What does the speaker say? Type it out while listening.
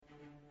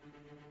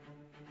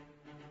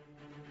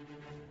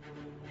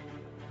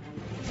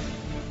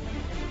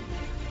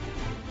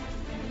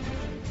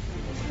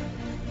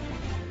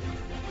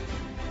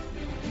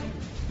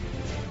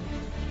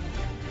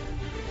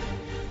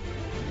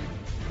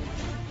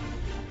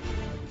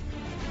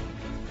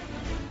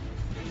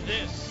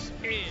This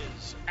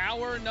is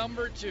hour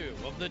number 2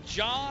 of the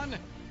John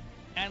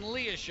and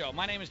Leah Show.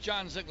 My name is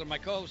John Ziegler. My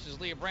co-host is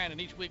Leah Brandon.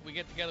 Each week we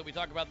get together, we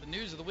talk about the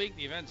news of the week,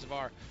 the events of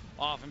our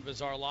often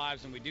bizarre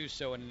lives, and we do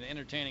so in an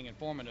entertaining,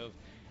 informative,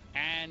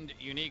 and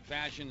unique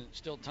fashion.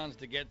 Still tons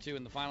to get to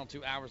in the final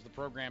 2 hours of the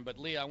program. But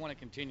Leah, I want to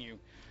continue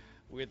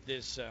with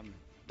this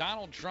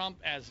Donald Trump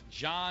as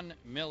John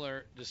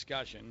Miller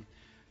discussion,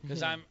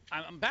 because I'm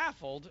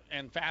baffled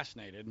and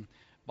fascinated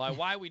by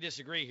why we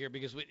disagree here,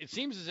 because it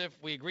seems as if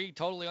we agree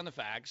totally on the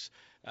facts.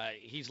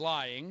 He's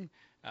lying.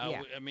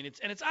 I mean,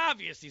 it's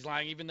obvious he's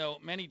lying, even though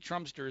many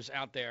Trumpsters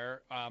out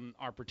there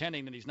are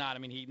pretending that he's not. I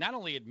mean, he not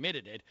only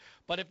admitted it,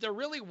 but if there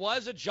really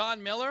was a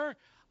John Miller,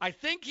 I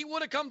think he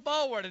would have come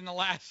forward in the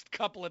last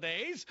couple of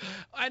days.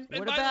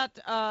 What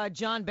about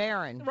John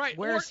Barron? Right.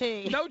 Where's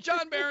he? No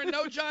John Barron,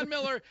 no John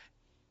Miller.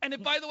 And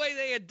if, by the way,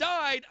 they had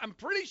died, I'm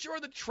pretty sure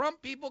the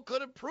Trump people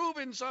could have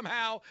proven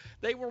somehow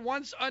they were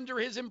once under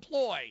his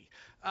employ.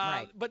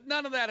 Right. But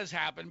none of that has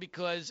happened,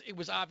 because it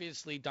was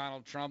obviously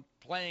Donald Trump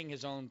playing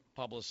his own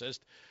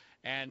publicist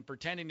and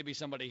pretending to be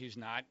somebody who's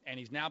not, and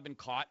he's now been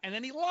caught, and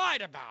then he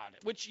lied about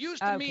it, which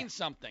used to mean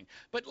something.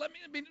 But let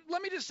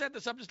me just set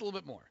this up just a little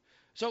bit more.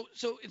 So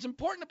it's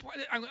important to point.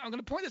 I'm going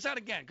to point this out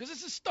again, because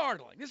this is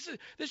startling.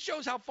 This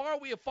shows how far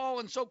we have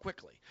fallen so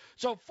quickly.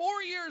 So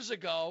 4 years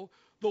ago,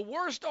 the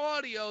worst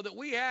audio that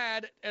we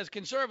had as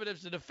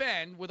conservatives to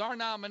defend with our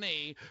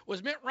nominee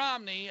was Mitt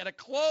Romney at a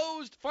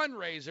closed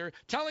fundraiser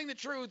telling the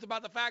truth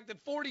about the fact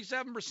that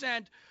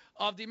 47%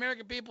 of the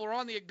American people are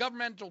on the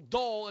governmental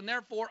dole and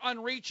therefore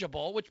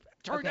unreachable, which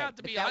turned out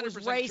to be 100% that was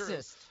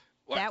racist.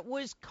 True. That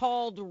was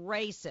called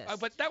racist.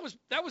 But that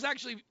was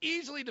actually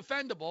easily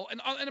defendable,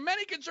 and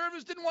many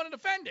conservatives didn't want to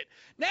defend it.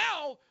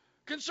 Now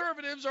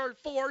conservatives are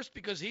forced,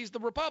 because he's the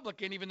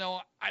Republican, even though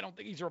I don't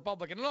think he's a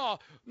Republican at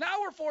all.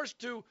 Now we're forced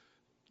to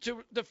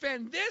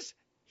defend this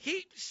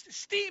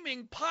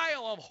steaming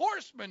pile of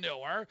horse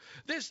manure,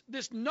 this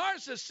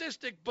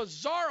narcissistic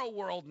bizarro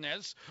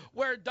worldness,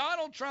 where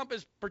Donald Trump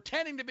is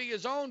pretending to be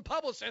his own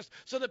publicist,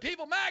 so the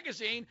People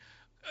magazine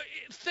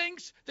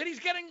thinks that he's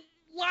getting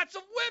lots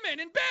of women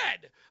in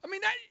bed. I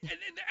mean,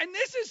 and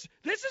this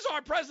is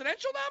our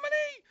presidential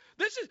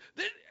nominee.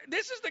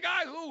 This is the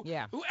guy who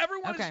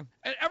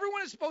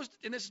everyone is supposed to,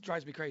 and this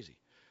drives me crazy.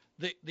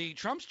 The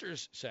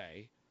Trumpsters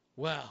say,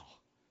 well,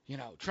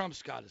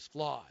 Trump's got his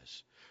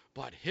flaws,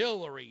 but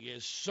Hillary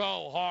is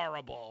so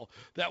horrible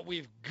that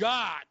we've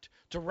got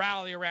to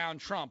rally around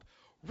Trump.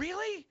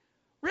 Really?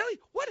 Really?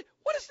 What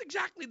is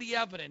exactly the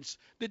evidence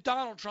that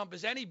Donald Trump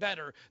is any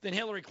better than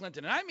Hillary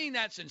Clinton? And I mean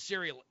that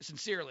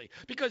sincerely,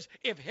 because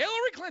if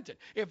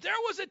there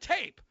was a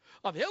tape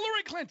of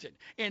Hillary Clinton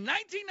in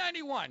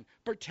 1991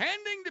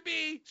 pretending to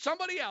be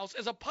somebody else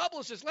as a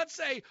publicist, let's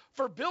say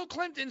for Bill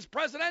Clinton's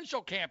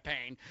presidential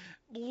campaign,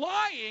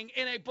 lying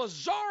in a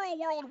bizarro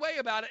world way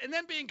about it, and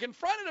then being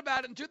confronted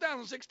about it in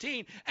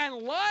 2016 and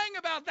lying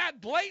about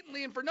that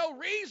blatantly and for no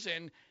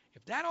reason,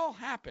 if that all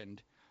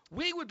happened,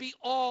 we would be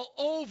all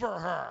over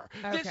her.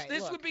 Okay,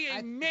 this would be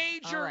a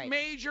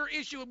major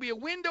issue. It would be a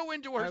window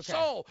into her Okay.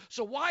 soul.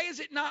 So why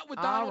is it not with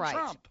Donald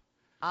Trump?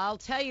 I'll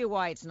tell you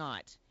why it's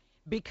not.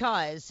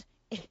 Because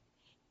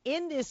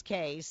in this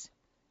case,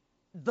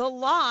 the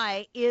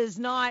lie is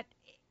not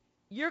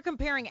 – you're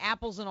comparing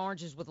apples and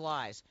oranges with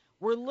lies.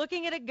 We're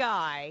looking at a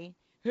guy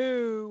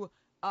who,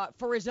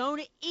 for his own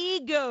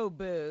ego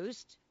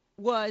boost,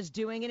 was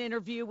doing an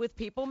interview with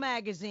People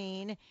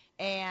magazine,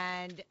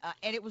 and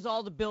it was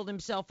all to build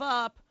himself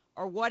up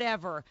or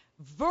whatever,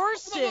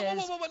 versus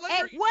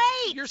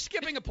wait, you're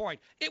skipping a point.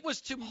 It was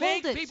to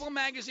make People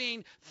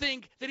magazine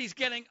think that he's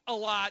getting a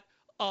lot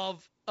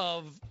of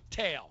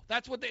tail.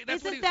 That's what they.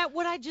 That's Isn't that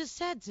what I just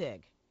said,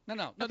 Zig?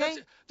 No. Okay.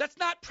 That's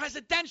not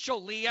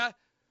presidential, Leah.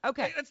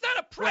 Okay. It's not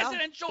a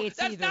presidential. Well, it's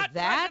that's either not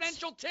that,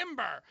 presidential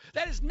timber.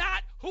 That is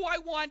not who I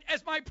want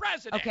as my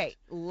president. Okay,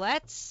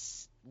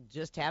 let's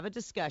just have a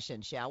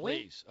discussion, shall we?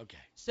 Please. Okay.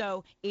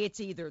 So it's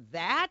either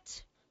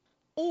that,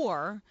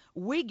 or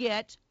we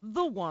get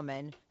the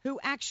woman who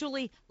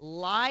actually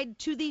lied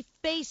to the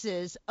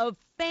faces of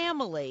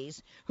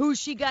families who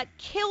she got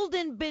killed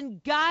in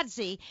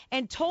Benghazi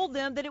and told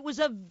them that it was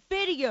a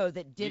video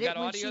that did it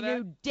when she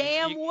knew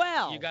damn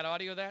well. You got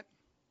audio of that?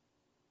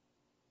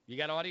 You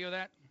got audio of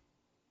that?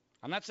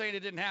 I'm not saying it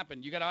didn't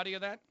happen. You got audio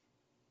of that?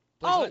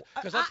 Please,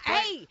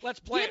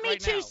 let's play give me right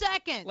 2 now.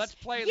 seconds. Let's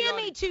play Give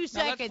me 2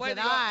 seconds, and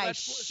I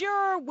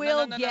sure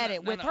will get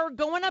it. With her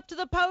going up to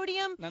the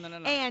podium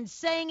and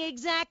saying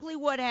exactly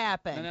what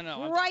happened.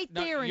 Right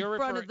there in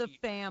front of the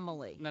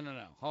family. No.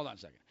 Hold on a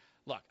second.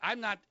 Look, I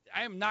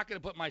am not going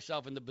to put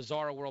myself in the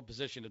bizarro world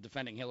position of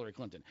defending Hillary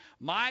Clinton.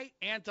 My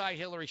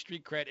anti-Hillary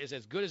street cred is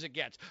as good as it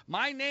gets.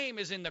 My name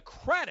is in the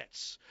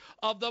credits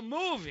of the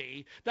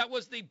movie that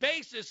was the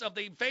basis of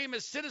the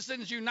famous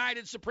Citizens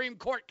United Supreme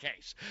Court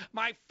case.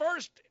 My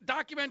first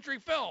documentary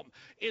film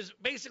is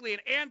basically an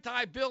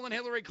anti-Bill and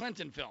Hillary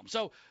Clinton film.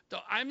 So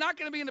I'm not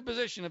going to be in the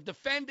position of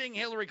defending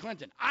Hillary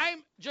Clinton.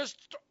 I'm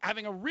just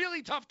having a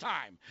really tough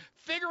time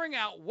figuring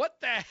out what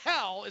the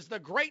hell is the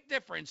great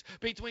difference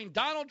between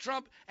Donald Trump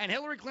Trump and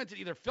Hillary Clinton,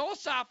 either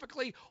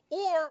philosophically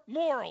or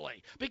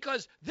morally,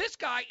 because this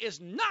guy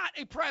is not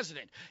a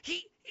president.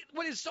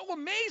 What is so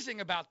amazing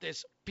about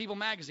this People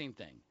Magazine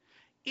thing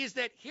is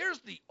that here's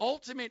the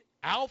ultimate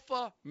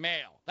alpha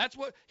male. That's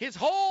what his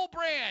whole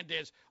brand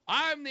is.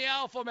 I'm the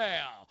alpha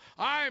male.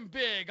 I'm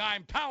big.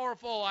 I'm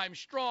powerful. I'm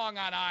strong.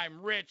 And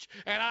I'm rich.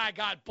 And I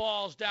got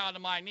balls down to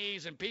my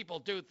knees. And people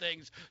do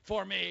things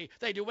for me.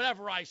 They do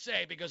whatever I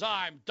say because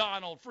I'm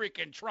Donald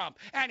freaking Trump.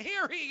 And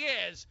here he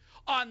is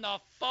on the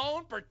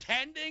phone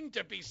pretending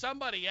to be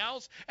somebody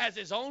else as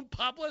his own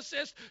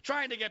publicist,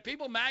 trying to get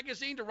People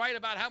Magazine to write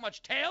about how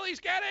much tail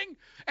he's getting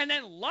and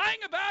then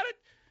lying about it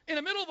in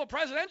the middle of a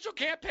presidential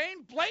campaign,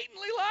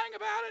 blatantly lying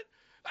about it.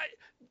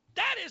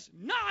 That is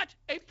not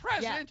a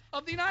president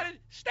of the United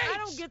States. I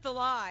don't get the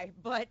lie,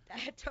 but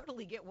I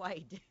totally get why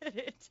he did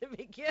it to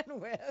begin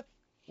with.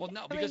 Well,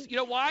 no, because you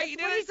know why he did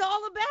it? That's what he's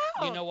all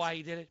about. You know why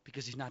he did it?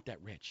 Because he's not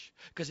that rich.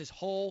 Because his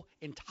whole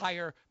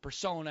entire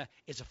persona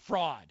is a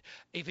fraud.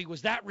 If he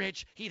was that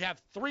rich, he'd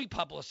have 3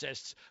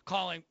 publicists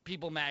calling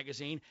People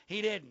Magazine.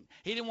 He didn't.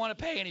 He didn't want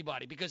to pay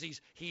anybody because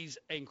he's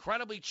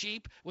incredibly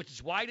cheap, which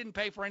is why he didn't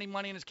pay for any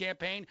money in his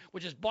campaign,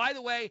 which is, by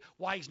the way,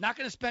 why he's not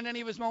going to spend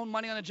any of his own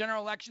money on a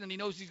general election and he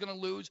knows he's going to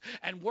lose,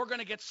 and we're going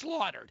to get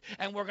slaughtered,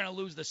 and we're going to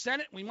lose the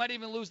Senate. We might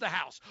even lose the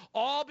House,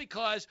 all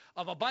because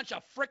of a bunch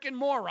of frickin'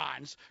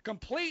 morons,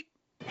 complete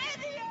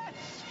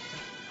idiots,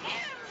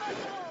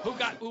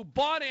 who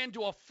bought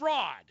into a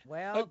fraud.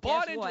 Well,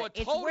 bought guess into what?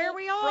 a total It's where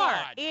we are.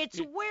 fraud. It's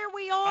where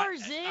we are,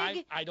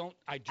 Zig.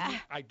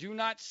 I do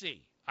not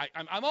see.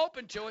 I'm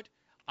open to it.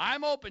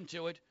 I'm open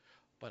to it,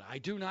 but I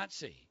do not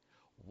see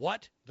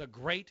what the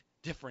great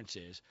difference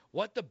is,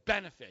 what the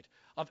benefit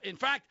of. In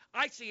fact,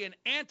 I see an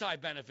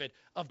anti-benefit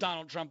of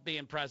Donald Trump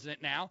being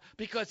president now,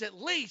 because at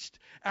least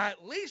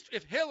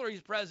if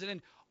Hillary's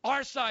president,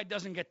 our side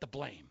doesn't get the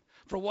blame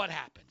for what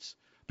happens.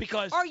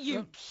 Because are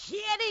you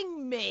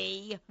kidding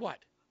me? What?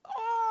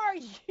 Are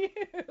you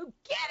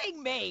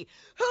kidding me?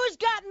 Who's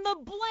gotten the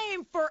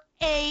blame for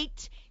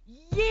 8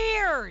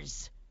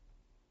 years?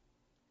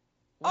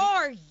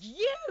 Are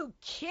you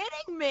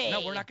kidding me?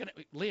 No, we're not going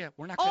to, Leah.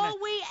 We're not going to. All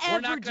we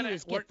ever do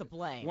is get the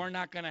blame. We're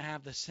not going to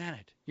have the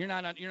Senate. You're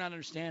not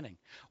understanding.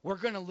 We're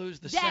going to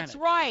lose the Senate. That's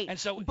right. And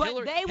so,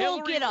 but they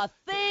won't get a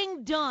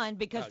thing done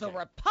because the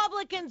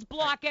Republicans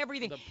block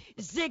everything.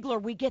 Ziegler,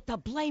 we get the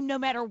blame no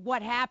matter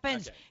what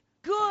happens. Okay.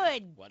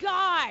 Good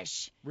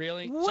gosh.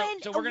 Really?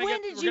 When so we're gonna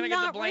get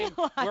the blame.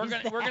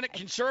 We're gonna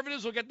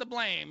conservatives will get the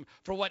blame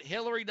for what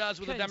Hillary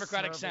does with the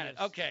Democratic Senate.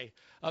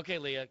 Okay,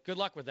 Leah. Good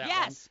luck with that one.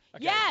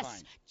 Okay, yes.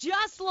 Fine.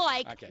 Just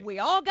like we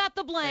all got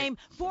the blame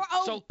for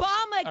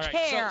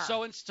Obamacare.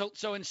 All right.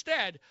 So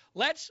instead,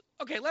 let's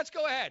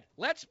go ahead.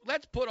 Let's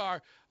put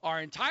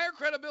our entire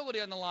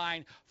credibility on the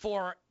line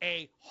for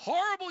a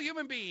horrible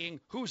human being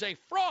who's a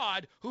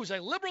fraud, who's a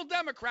liberal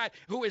Democrat,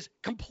 who is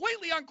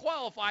completely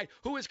unqualified,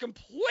 who is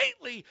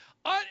completely,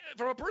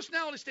 from a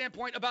personality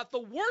standpoint, about the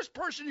worst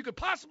person you could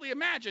possibly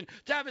imagine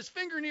to have his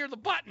finger near the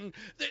button.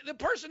 The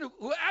person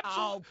who absolutely.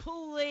 Oh,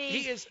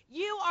 please.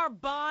 You are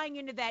buying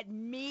into that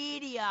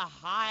media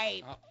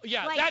hype.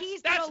 Yeah, like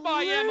that's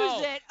my MO.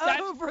 Lose it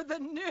over the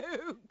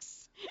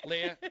nukes.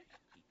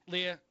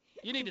 Leah.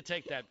 You need to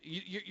take that.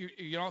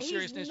 You all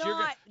seriousness,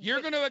 not,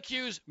 you're going to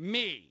accuse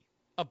me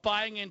of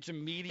buying into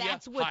media.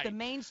 That's what hype. the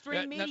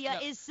mainstream media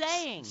is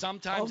saying.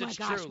 Sometimes it's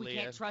true, we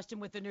Leah. Can't trust him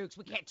with the nukes.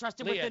 We can't trust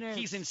him Leah, with the nukes.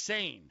 He's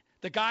insane.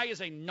 The guy is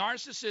a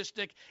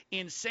narcissistic,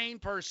 insane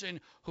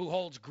person who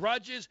holds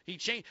grudges.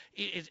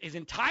 His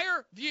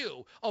entire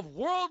view of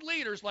world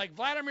leaders like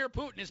Vladimir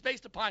Putin is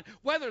based upon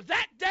whether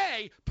that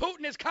day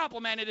Putin has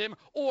complimented him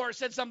or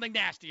said something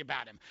nasty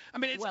about him. I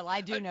mean,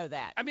 I do know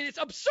that. I mean, it's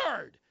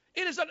absurd.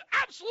 It is an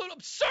absolute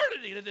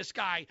absurdity that this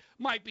guy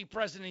might be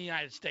president of the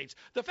United States.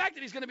 The fact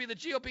that he's going to be the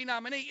GOP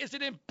nominee is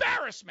an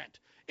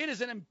embarrassment. It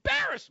is an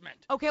embarrassment.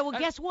 Okay, well,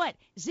 guess what?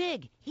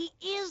 Zig, he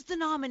is the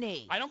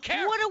nominee. I don't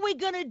care. What are we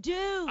going to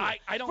do? I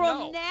don't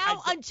know. From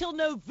now until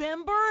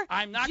November?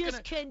 I'm not going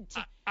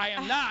to. I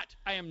am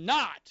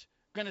not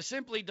going to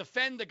simply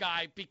defend the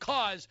guy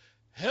because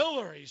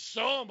Hillary's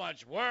so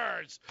much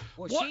worse.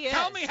 Well, she is.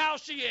 Tell me how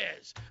she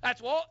is.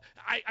 That's what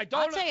I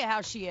don't. I'll tell you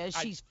how she is.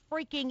 She's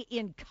freaking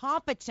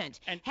incompetent.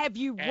 Have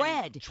you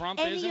read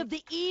any of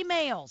the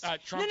emails?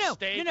 Trump no.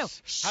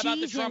 How about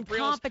the Trump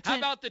incompetent. How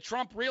about the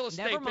Trump real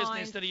estate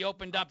business that he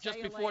opened up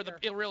just before the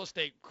real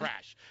estate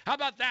crash? How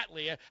about that,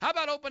 Leah? How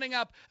about opening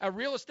up a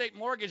real estate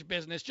mortgage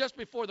business just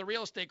before the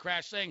real estate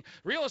crash, saying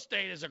real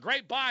estate is a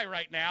great buy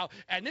right now,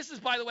 and this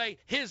is, by the way,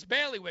 his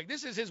bailiwick.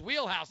 This is his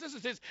wheelhouse. This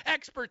is his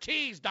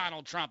expertise,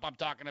 Donald Trump, I'm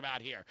talking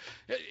about here.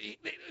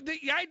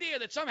 The idea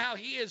that somehow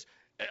he is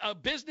a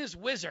business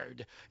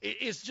wizard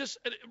is just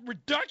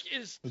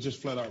ridiculous. It's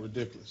just flat out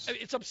ridiculous.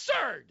 It's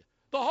absurd.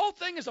 The whole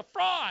thing is a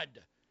fraud.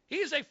 He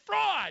is a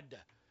fraud.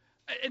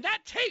 And that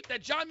tape,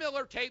 that John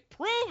Miller tape,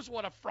 proves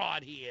what a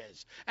fraud he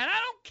is. And I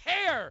don't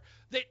care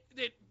that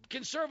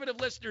conservative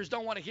listeners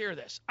don't want to hear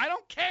this. I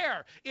don't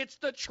care. It's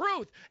the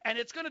truth, and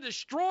it's going to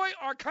destroy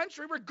our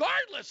country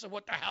regardless of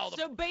what the hell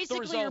So the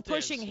basically, result you're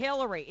pushing is.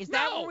 Hillary. Is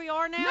that where we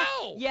are now?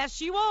 No. Yes,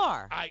 you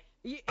are. I'm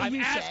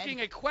you asking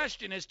said. a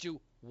question as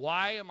to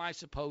why am I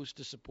supposed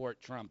to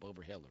support Trump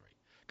over Hillary?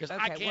 Because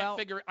Okay,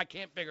 I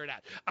can't figure it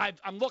out.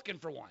 I'm looking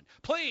for one.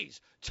 Please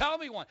tell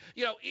me one.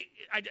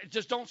 I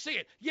just don't see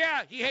it.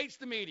 Yeah, he hates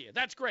the media.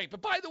 That's great.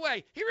 But by the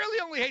way, he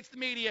really only hates the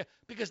media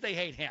because they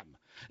hate him.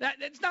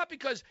 It's not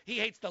because he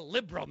hates the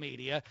liberal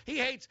media. He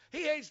hates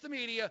the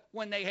media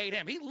when they hate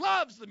him. He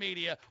loves the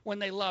media when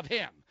they love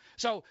him.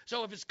 So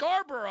if it's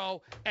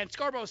Scarborough and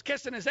Scarborough's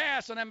kissing his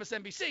ass on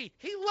MSNBC,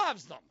 he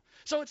loves them.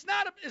 So it's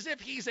not as if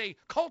he's a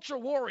culture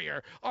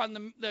warrior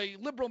on the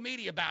liberal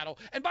media battle.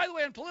 And by the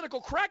way, on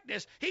political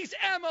correctness, he's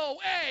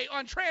MOA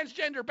on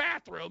transgender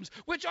bathrooms,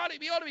 which ought to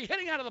be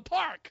hitting out of the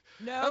park.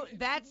 No,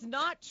 that's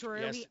not true.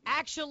 Yes. He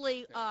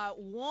actually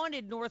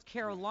wanted North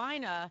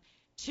Carolina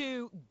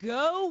to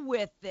go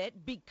with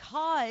it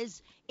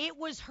because it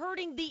was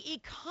hurting the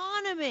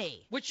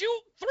economy. Which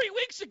you 3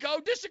 weeks ago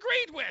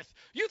disagreed with.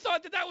 You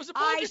thought that was a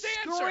bogus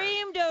answer. I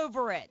screamed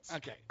over it.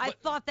 Okay. I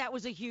thought that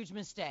was a huge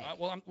mistake.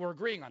 We're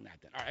agreeing on that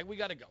then. All right, we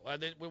got to go.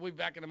 We'll be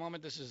back in a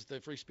moment. This is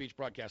the Free Speech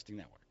Broadcasting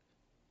Network.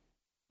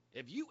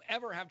 If you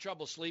ever have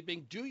trouble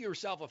sleeping, do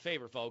yourself a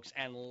favor, folks,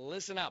 and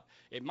listen up.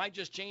 It might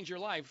just change your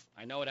life.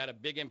 I know it had a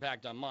big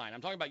impact on mine.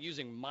 I'm talking about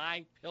using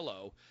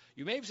MyPillow.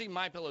 You may have seen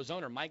MyPillow's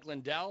owner, Mike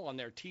Lindell, on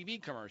their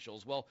TV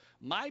commercials. Well,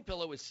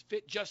 MyPillow is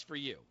fit just for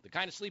you, the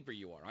kind of sleeper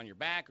you are, on your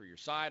back or your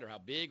side or how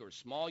big or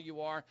small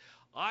you are.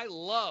 I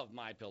love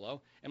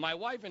MyPillow, and my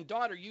wife and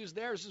daughter use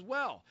theirs as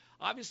well.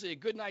 Obviously, a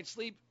good night's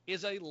sleep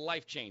is a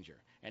life changer.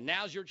 And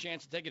now's your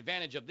chance to take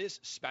advantage of this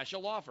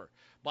special offer.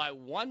 Buy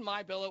one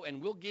MyPillow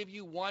and we'll give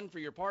you one for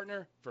your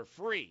partner for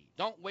free.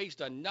 Don't waste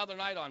another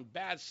night on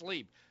bad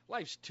sleep.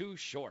 Life's too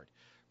short.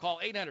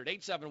 Call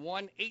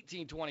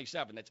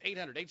 800-871-1827. That's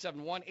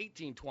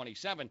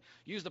 800-871-1827.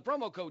 Use the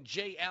promo code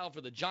JL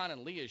for the John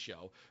and Leah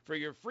Show for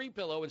your free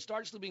pillow and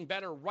start sleeping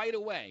better right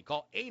away.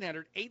 Call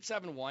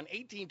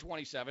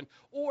 800-871-1827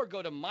 or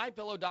go to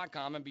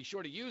mypillow.com and be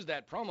sure to use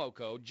that promo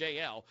code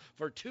JL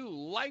for 2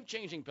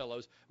 life-changing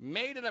pillows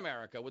made in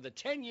America with a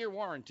 10-year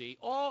warranty,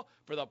 all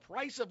for the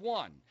price of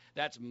one.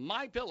 That's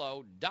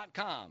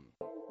mypillow.com.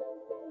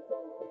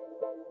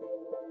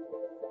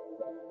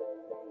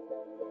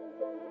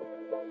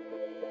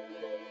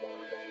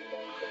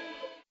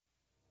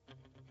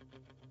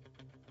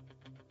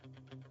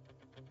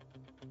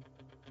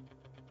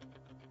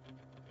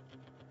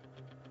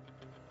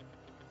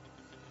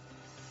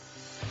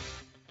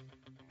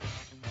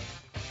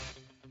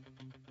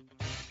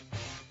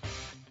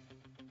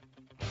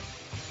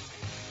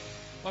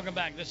 Welcome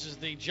back. This is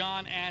the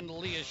John and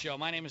Leah Show.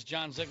 My name is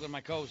John Ziegler.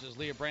 My co-host is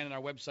Leah Brandon.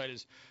 Our website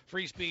is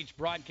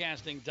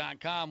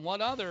freespeechbroadcasting.com.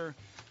 One other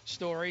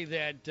story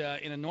that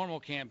in a normal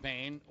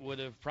campaign would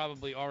have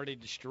probably already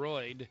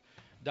destroyed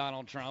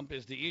Donald Trump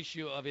is the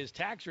issue of his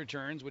tax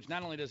returns, which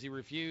not only does he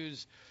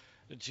refuse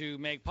to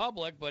make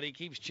public, but he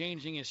keeps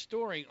changing his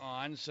story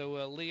on. So,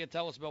 Leah,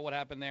 tell us about what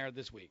happened there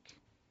this week.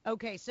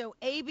 Okay, so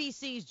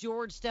ABC's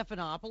George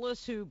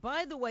Stephanopoulos, who,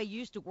 by the way,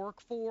 used to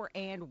work for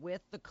and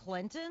with the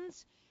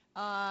Clintons,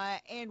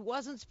 and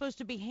wasn't supposed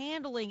to be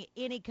handling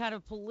any kind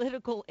of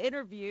political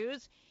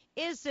interviews,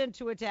 is sent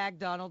to attack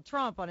Donald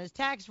Trump on his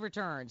tax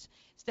returns.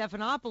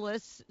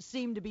 Stephanopoulos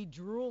seemed to be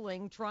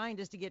drooling, trying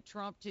just to get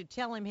Trump to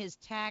tell him his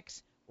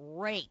tax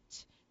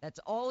rate. That's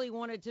all he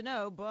wanted to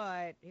know,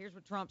 but here's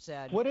what Trump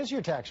said. What is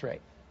your tax rate?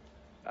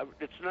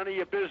 It's none of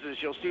your business.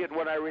 You'll see it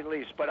when I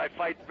release. But I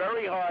fight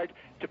very hard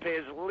to pay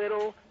as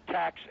little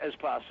tax as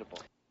possible.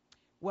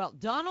 Well,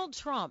 Donald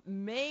Trump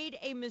made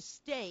a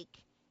mistake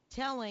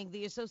telling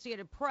the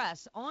Associated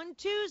Press on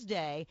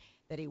Tuesday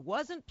that he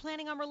wasn't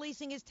planning on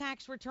releasing his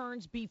tax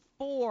returns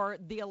before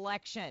the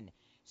election.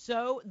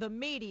 So the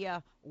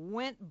media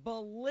went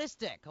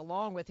ballistic,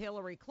 along with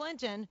Hillary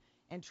Clinton,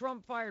 and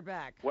Trump fired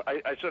back. Well,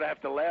 I sort of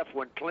have to laugh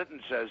when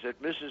Clinton says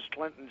it. Mrs.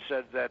 Clinton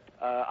said that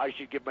I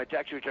should give my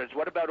tax returns.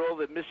 What about all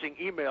the missing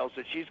emails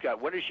that she's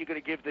got? When is she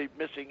going to give the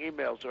missing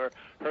emails or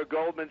her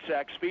Goldman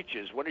Sachs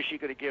speeches? When is she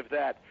going to give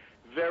that?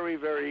 Very,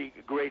 very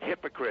great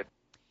hypocrite.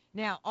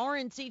 Now,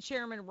 RNC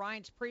Chairman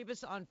Reince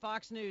Priebus on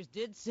Fox News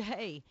did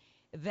say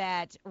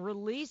that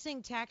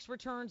releasing tax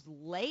returns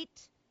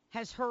late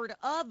has hurt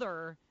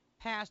other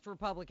past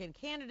Republican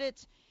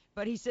candidates,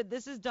 but he said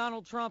this is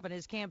Donald Trump and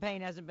his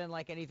campaign hasn't been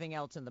like anything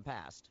else in the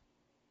past.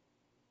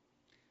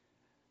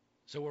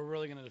 So we're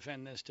really going to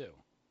defend this too?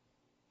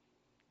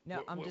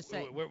 No, I'm just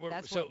saying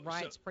that's what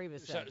Reince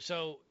Priebus said.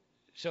 So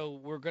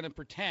we're going to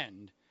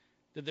pretend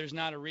that there's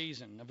not a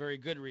reason, a very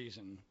good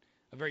reason,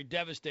 a very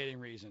devastating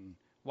reason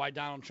why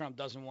Donald Trump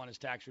doesn't want his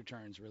tax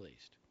returns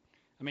released.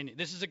 I mean,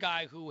 this is a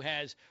guy who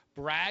has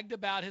bragged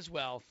about his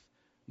wealth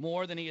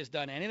more than he has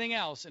done anything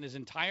else in his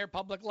entire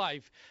public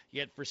life,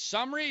 yet for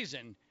some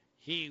reason,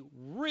 he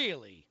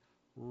really,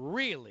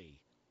 really,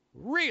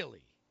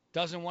 really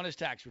doesn't want his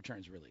tax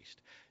returns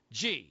released.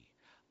 Gee,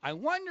 I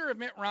wonder if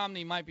Mitt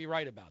Romney might be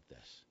right about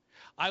this.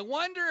 I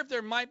wonder if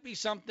there might be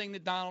something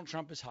that Donald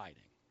Trump is hiding.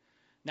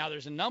 Now,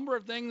 there's a number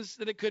of things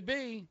that it could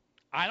be.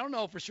 I don't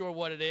know for sure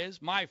what it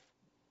is. My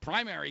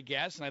primary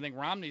guess, and I think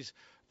Romney's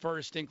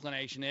first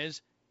inclination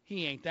is,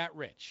 he ain't that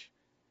rich.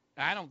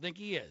 I don't think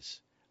he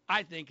is.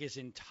 I think his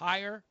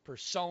entire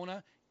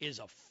persona is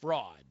a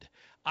fraud.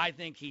 I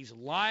think he's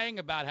lying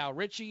about how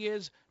rich he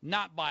is,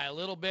 not by a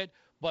little bit,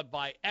 but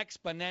by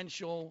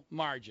exponential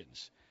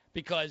margins.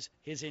 Because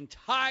his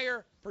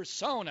entire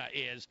persona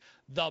is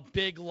the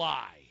big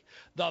lie.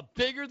 The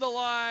bigger the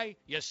lie,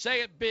 you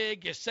say it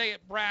big, you say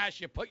it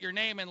brash, you put your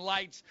name in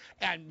lights,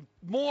 and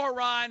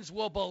morons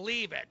will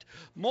believe it.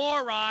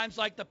 Morons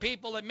like the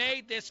people that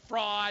made this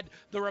fraud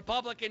the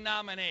Republican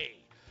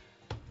nominee.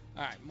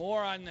 All right,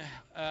 more on,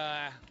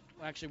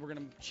 actually, we're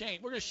going to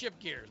change. We're going to shift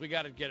gears. We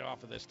got to get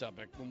off of this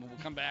topic. We'll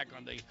come back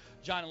on the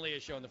John and Leah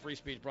Show on the Free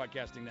Speech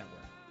Broadcasting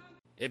Network.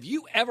 If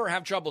you ever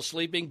have trouble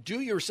sleeping, do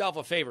yourself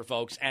a favor,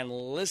 folks, and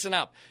listen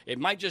up. It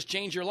might just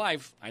change your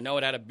life. I know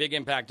it had a big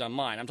impact on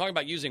mine. I'm talking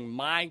about using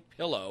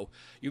MyPillow.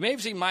 You may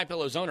have seen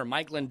MyPillow's owner,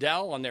 Mike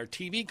Lindell, on their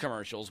TV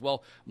commercials.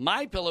 Well,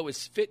 MyPillow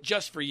is fit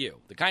just for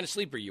you, the kind of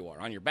sleeper you are,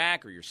 on your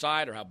back or your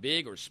side or how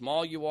big or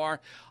small you are.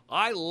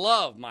 I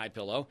love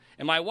MyPillow,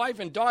 and my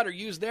wife and daughter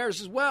use theirs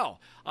as well.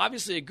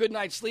 Obviously, a good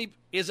night's sleep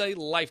is a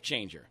life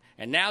changer.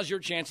 And now's your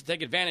chance to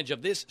take advantage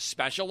of this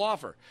special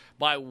offer.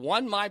 Buy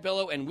one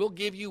MyPillow and we'll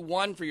give you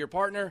one for your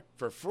partner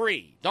for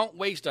free. Don't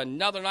waste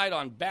another night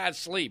on bad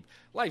sleep.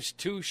 Life's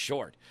too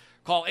short.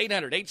 Call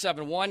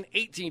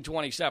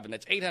 800-871-1827.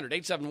 That's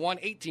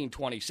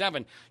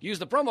 800-871-1827. Use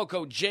the promo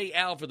code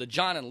JL for the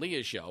John and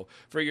Leah Show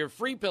for your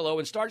free pillow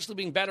and start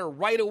sleeping better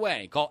right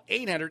away. Call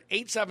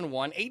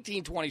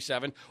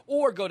 800-871-1827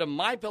 or go to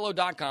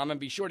MyPillow.com and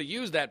be sure to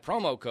use that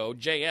promo code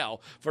JL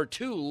for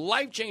 2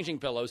 life-changing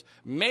pillows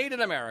made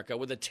in America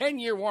with a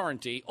 10-year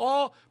warranty,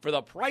 all for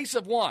the price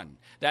of one.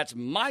 That's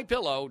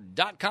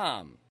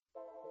MyPillow.com.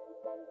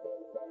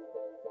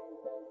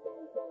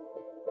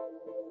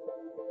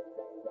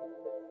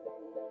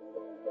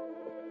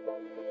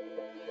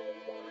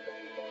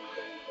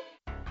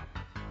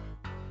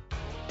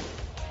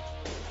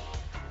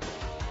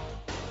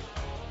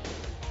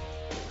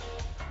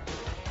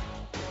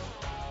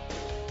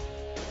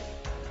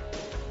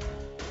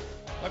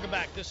 Welcome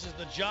back. This is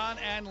the John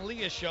and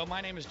Leah Show.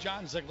 My name is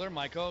John Ziegler.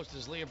 My co-host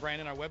is Leah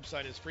Brandon. Our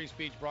website is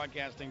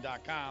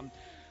freespeechbroadcasting.com.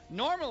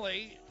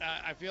 Normally,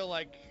 I feel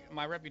like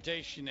my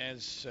reputation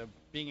as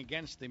being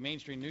against the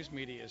mainstream news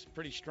media is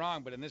pretty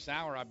strong, but in this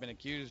hour I've been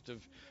accused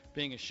of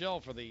being a shill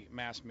for the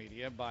mass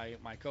media by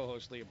my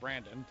co-host Leah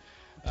Brandon.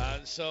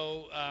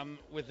 So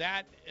with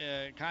that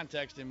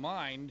context in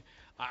mind,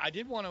 I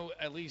did want to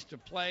at least to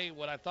play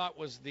what I thought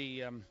was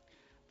the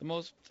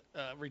most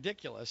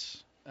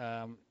ridiculous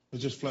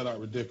It's just flat out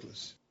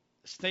ridiculous.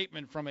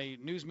 Statement from a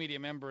news media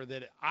member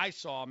that I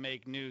saw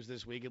make news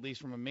this week, at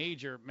least from a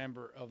major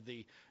member of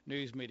the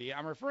news media.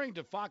 I'm referring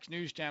to Fox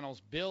News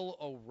Channel's Bill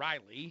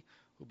O'Reilly,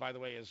 who, by the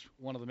way, is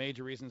one of the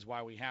major reasons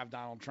why we have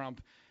Donald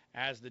Trump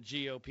as the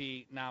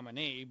GOP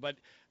nominee. But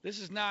this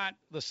is not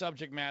the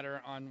subject matter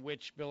on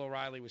which Bill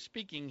O'Reilly was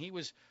speaking. He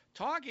was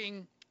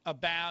talking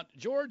about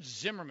George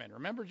Zimmerman.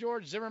 Remember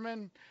George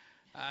Zimmerman?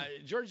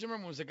 George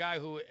Zimmerman was a guy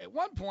who, at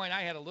one point,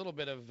 I had a little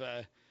bit of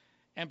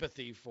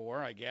empathy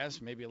for, I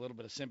guess, maybe a little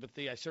bit of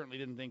sympathy. I certainly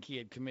didn't think he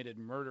had committed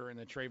murder in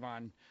the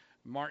Trayvon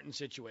Martin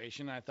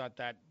situation. I thought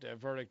that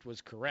verdict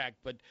was correct.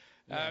 But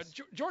yes.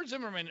 George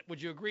Zimmerman,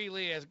 would you agree,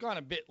 Lee, has gone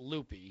a bit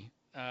loopy.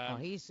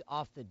 He's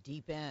off the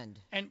deep end.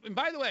 And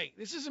by the way,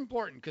 this is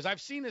important because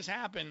I've seen this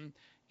happen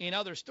in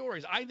other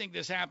stories. I think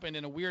this happened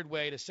in a weird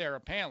way to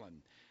Sarah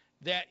Palin,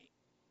 that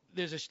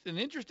there's an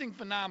interesting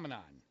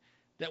phenomenon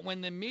that when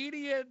the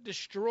media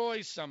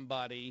destroys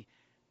somebody,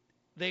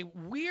 they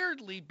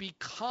weirdly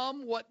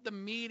become what the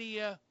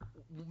media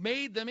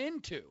made them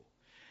into.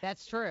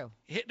 That's true.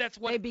 That's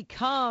what they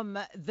become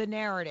the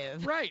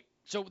narrative. Right.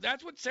 So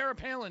that's what Sarah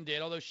Palin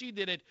did, although she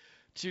did it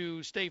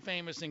to stay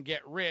famous and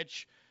get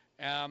rich.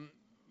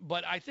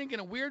 But I think in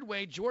a weird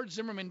way, George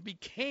Zimmerman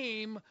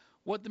became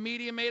what the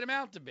media made him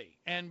out to be.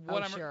 And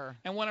what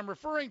I'm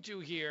referring to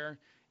here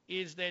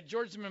is that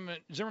George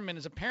Zimmerman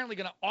is apparently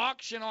going to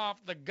auction off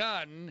the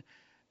gun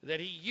that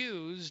he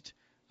used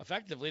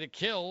effectively to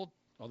kill,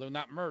 although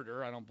not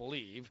murder, I don't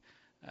believe,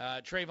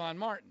 Trayvon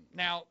Martin.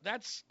 Now,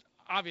 that's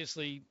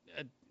obviously,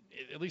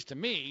 at least to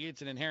me,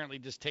 it's an inherently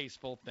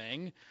distasteful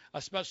thing,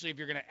 especially if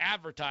you're going to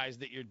advertise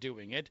that you're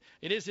doing it.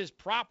 It is his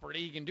property.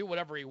 He can do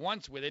whatever he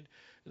wants with it.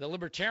 The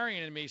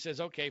libertarian in me says,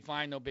 okay,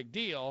 fine, no big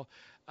deal.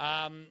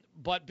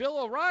 But Bill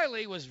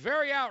O'Reilly was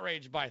very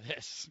outraged by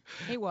this.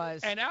 He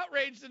was. And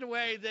outraged in a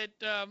way that,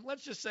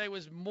 let's just say,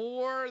 was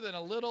more than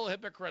a little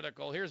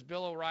hypocritical. Here's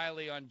Bill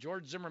O'Reilly on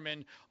George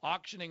Zimmerman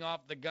auctioning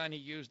off the gun he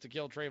used to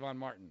kill Trayvon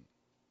Martin.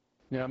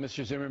 Now,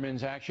 Mr.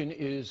 Zimmerman's action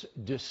is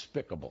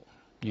despicable.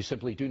 You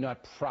simply do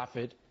not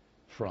profit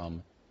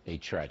from a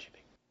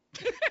tragedy.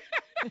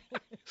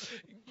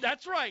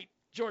 That's right,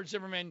 George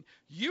Zimmerman.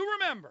 You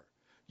remember,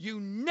 you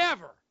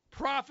never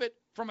profit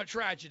from a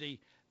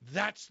tragedy.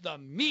 That's the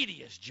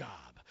media's job.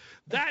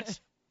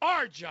 That's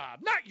our job,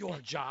 not your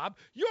job.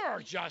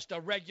 You're just a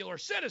regular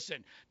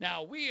citizen.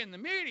 Now, we in the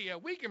media,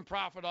 we can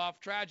profit off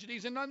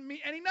tragedies in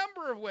any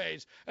number of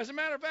ways. As a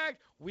matter of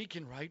fact, we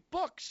can write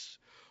books.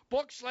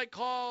 Books like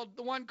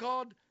the one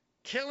called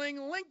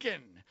Killing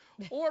Lincoln,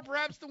 or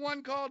perhaps the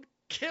one called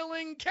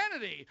Killing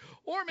Kennedy,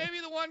 or maybe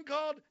the one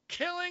called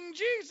Killing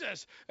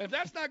Jesus. And if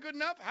that's not good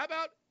enough, how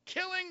about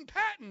Killing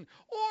Patton?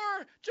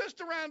 Or just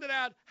to round it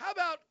out, how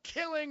about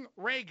Killing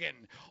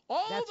Reagan?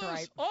 All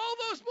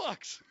those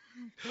books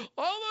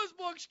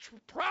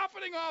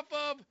profiting off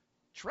of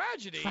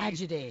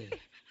tragedy.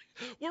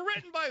 Were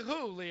written by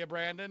who, Leah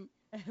Brandon?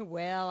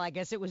 Well, I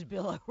guess it was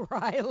Bill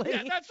O'Reilly.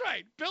 Yeah, that's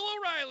right. Bill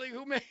O'Reilly,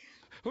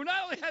 who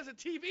not only has a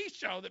TV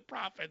show that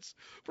profits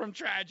from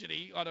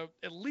tragedy on a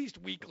at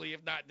least weekly,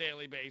 if not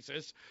daily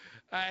basis,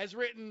 has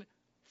written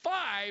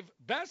 5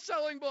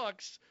 best-selling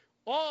books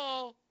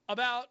all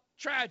about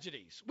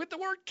tragedies with the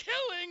word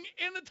killing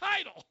in the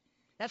title.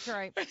 That's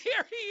right. And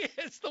here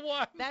he is, the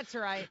one. That's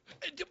right.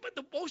 But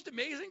the most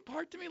amazing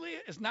part to me, Leah,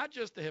 is not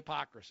just the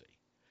hypocrisy.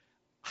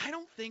 I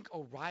don't think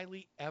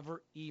O'Reilly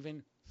ever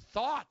even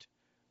thought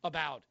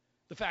about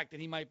the fact that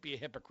he might be a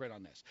hypocrite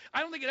on this.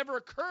 I don't think it ever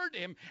occurred to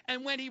him.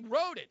 And when he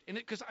wrote it, and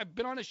because I've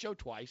been on his show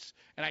twice,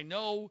 and I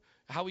know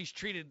how he's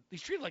treated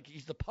like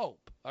he's the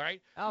Pope, all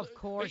right? Of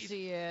course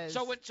he is.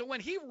 So when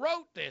he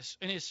wrote this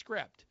in his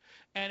script,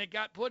 and it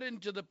got put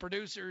into the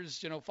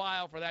producer's,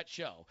 file for that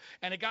show,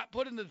 and it got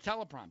put into the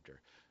teleprompter,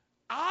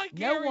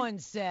 No one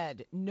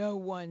said.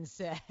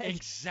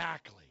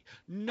 Exactly.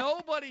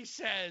 Nobody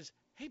says,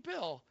 hey,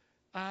 Bill,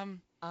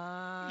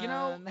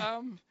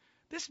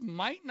 this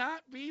might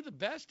not be the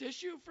best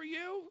issue for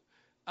you.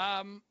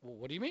 Well,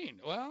 what do you mean?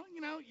 Well,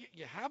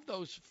 you have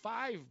those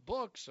 5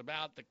 books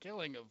about the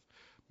killing of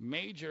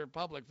major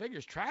public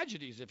figures,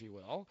 tragedies, if you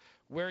will,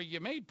 where you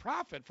made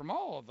profit from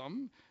all of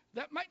them.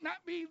 That might not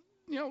be,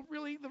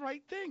 really the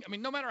right thing. I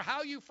mean, no matter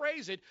how you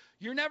phrase it,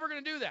 you're never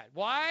going to do that.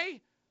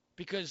 Why?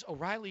 Because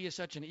O'Reilly is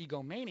such an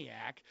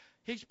egomaniac,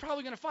 he's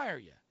probably going to fire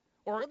you.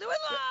 Or we'll do it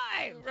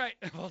live. Right,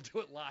 we'll do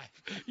it live.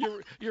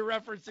 You're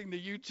referencing the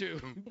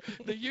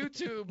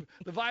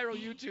viral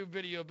YouTube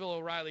video of Bill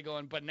O'Reilly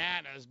going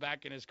bananas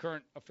back in his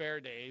current affair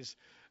days,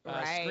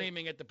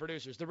 screaming at the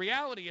producers. The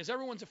reality is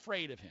everyone's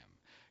afraid of him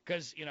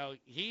because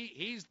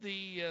he's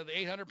the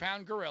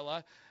 800-pound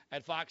gorilla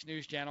at Fox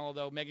News Channel,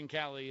 although Megyn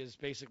Kelly is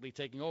basically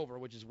taking over,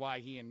 which is why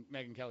he and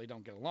Megyn Kelly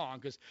don't get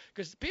along,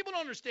 because people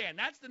don't understand.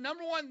 That's the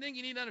number one thing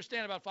you need to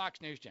understand about Fox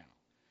News Channel.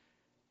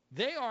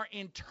 They are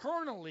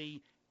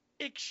internally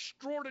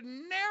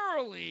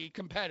extraordinarily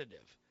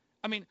competitive.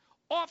 I mean,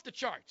 off the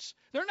charts.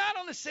 They're not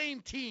on the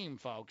same team,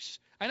 folks.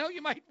 I know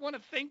you might want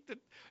to think that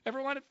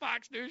everyone at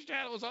Fox News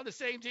Channel is on the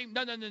same team.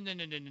 No.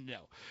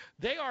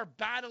 They are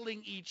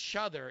battling each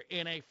other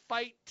in a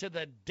fight to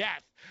the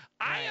death.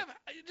 Right.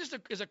 Just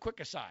as a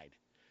quick aside,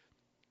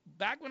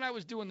 back when I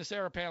was doing the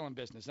Sarah Palin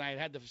business, and I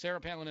had the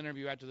Sarah Palin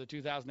interview after the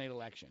 2008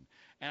 election,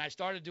 and I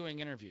started doing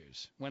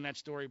interviews when that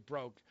story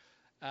broke,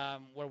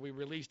 where we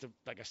released a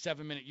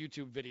 7-minute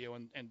YouTube video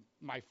and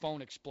my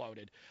phone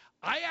exploded.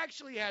 I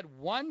actually had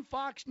one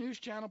Fox News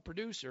Channel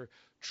producer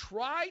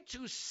try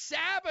to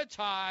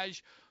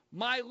sabotage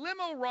my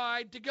limo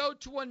ride to go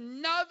to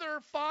another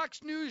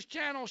Fox News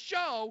Channel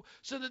show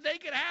so that they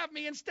could have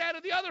me instead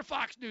of the other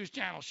Fox News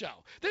Channel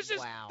show. This is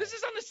on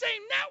the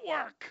same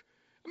network.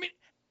 I mean,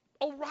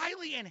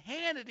 O'Reilly and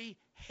Hannity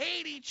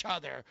hate each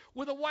other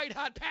with a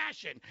white-hot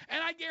passion.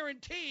 And I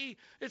guarantee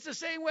it's the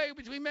same way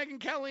between Megyn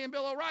Kelly and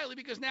Bill O'Reilly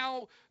because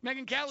now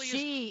Megyn Kelly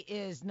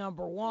is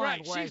number one,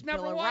 right, whereas she's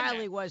number Bill one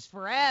O'Reilly was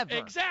forever.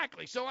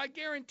 Exactly. So I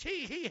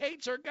guarantee he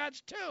hates her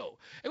guts too,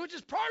 which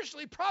is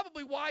partially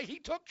probably why he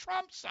took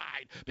Trump's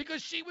side,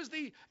 because she was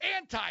the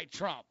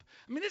anti-Trump.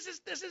 I mean,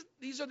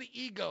 these are the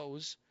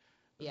egos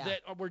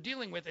that we're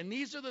dealing with, and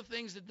these are the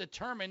things that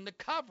determine the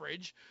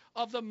coverage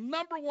of the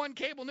number one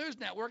cable news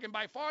network and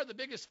by far the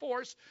biggest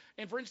force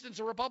in, for instance,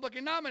 a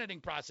Republican nominating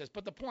process.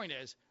 But the point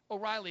is,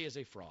 O'Reilly is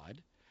a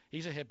fraud.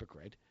 He's a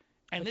hypocrite.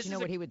 And but you know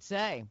what he would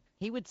say?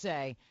 He would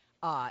say,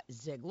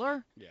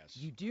 Ziegler, yes,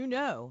 you do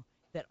know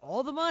that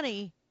all the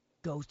money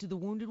goes to the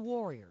wounded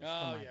warriors.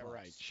 Oh, yeah, books.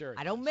 Right. Sure.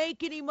 I don't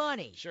make any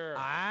money. Sure.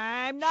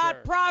 I'm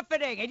not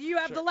profiting, and you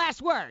have the last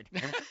word.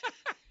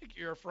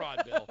 You're a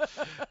fraud, Bill.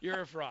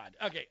 You're a fraud.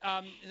 Okay.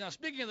 Now,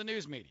 speaking of the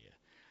news media,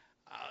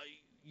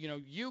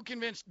 you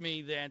convinced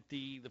me that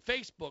the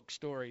Facebook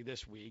story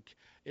this week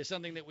is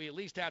something that we at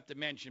least have to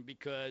mention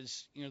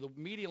because, the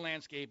media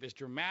landscape is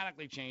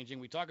dramatically changing.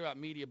 We talk about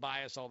media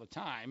bias all the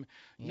time.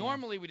 Yeah.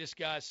 Normally we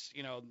discuss,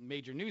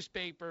 major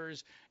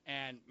newspapers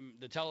and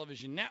the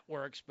television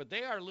networks, but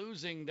they are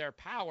losing their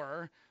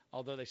power,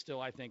 although they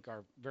still, I think,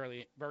 are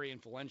very, very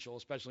influential,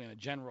 especially in a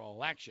general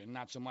election,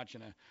 not so much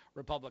in a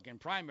Republican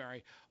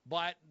primary.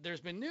 But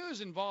there's been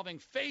news involving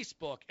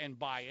Facebook and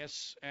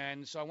bias,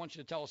 and so I want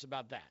you to tell us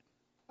about that.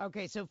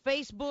 Okay, so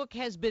Facebook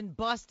has been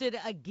busted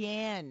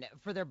again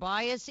for their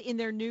bias in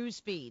their news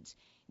feeds.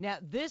 Now,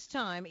 this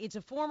time, it's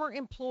a former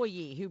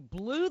employee who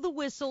blew the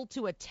whistle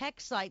to a tech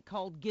site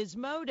called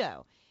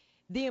Gizmodo.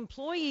 The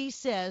employee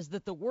says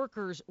that the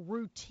workers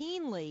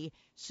routinely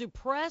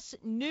suppress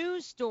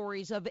news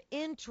stories of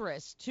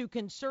interest to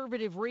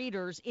conservative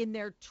readers in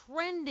their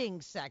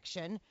trending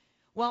section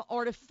while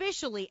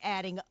artificially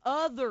adding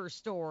other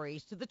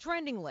stories to the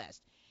trending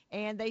list.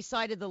 And they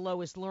cited the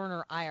Lois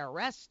Lerner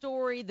IRS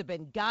story, the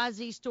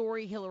Benghazi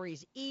story,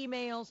 Hillary's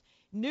emails.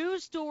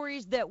 News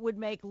stories that would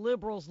make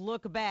liberals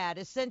look bad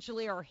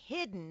essentially are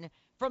hidden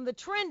from the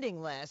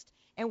trending list.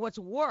 And what's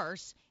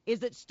worse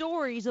is that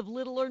stories of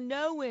little or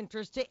no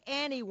interest to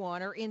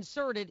anyone are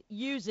inserted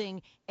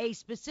using a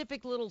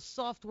specific little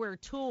software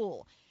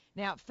tool.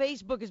 Now,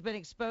 Facebook has been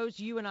exposed.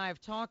 You and I have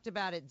talked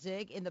about it,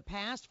 Zig, in the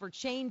past for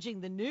changing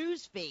the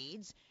news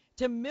feeds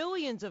to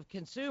millions of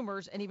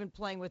consumers and even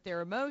playing with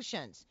their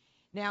emotions.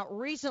 Now,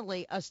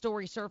 recently, a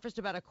story surfaced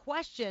about a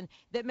question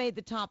that made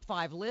the top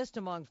 5 list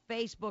among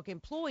Facebook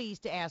employees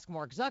to ask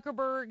Mark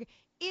Zuckerberg,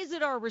 is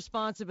it our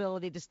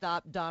responsibility to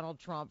stop Donald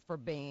Trump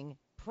from being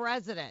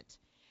president?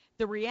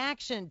 The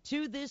reaction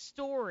to this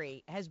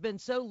story has been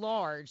so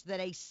large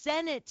that a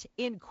Senate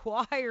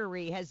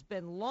inquiry has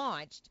been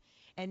launched.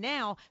 And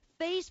now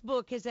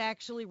Facebook has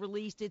actually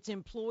released its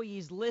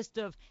employees' list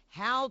of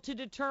how to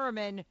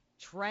determine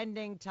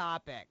trending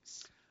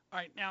topics. All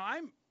right, now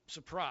I'm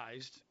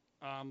surprised,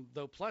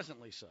 though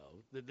pleasantly so,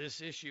 that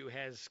this issue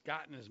has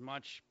gotten as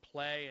much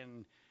play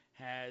and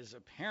has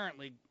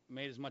apparently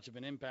made as much of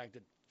an impact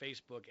at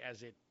Facebook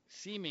as it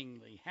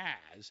seemingly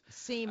has.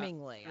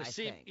 Seemingly, I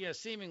think. Yeah,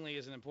 seemingly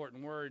is an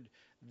important word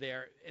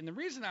there. And the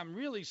reason I'm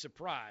really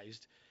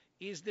surprised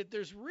is that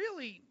there's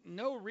really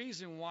no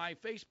reason why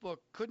Facebook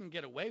couldn't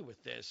get away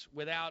with this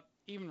without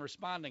even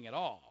responding at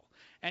all.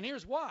 And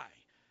here's why.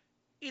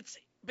 It's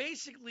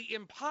basically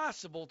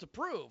impossible to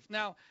prove.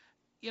 Now,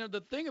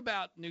 the thing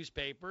about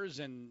newspapers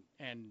and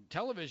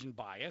television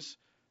bias,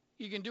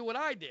 you can do what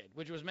I did,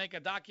 which was make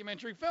a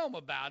documentary film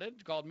about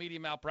it called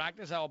Media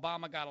Malpractice, how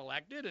Obama got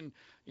elected, and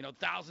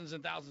thousands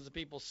and thousands of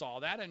people saw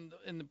that.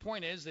 And the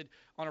point is that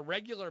on a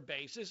regular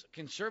basis,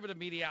 conservative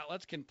media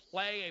outlets can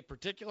play a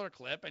particular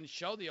clip and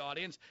show the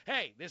audience,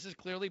 hey, this is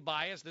clearly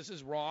biased, this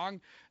is wrong,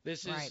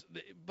 this is Right.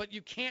 But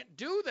you can't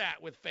do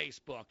that with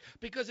Facebook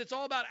because it's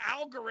all about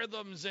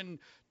algorithms and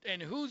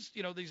who's,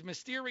 these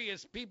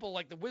mysterious people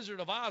like the Wizard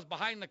of Oz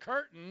behind the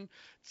curtain,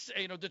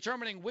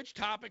 determining which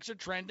topics are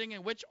trending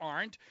and which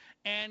aren't.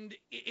 And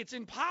it's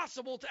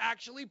impossible to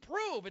actually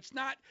prove.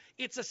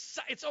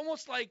 It's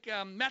almost like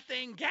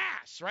methane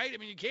gas, right? I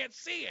mean, you can't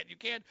see it. You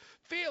can't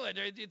feel it.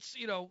 It's,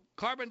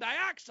 carbon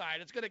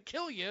dioxide. It's going to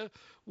kill you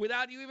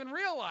without you even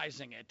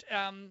realizing it.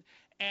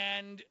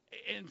 And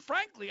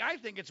frankly, I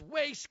think it's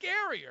way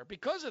scarier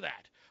because of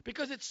that,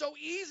 because it's so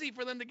easy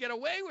for them to get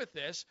away with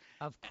this.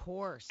 Of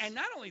course. And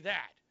not only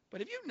that,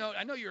 but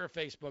I know you're a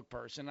Facebook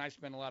person. I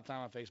spend a lot of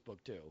time on Facebook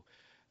too.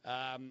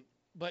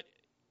 But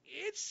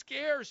it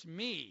scares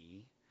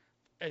me,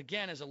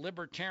 again, as a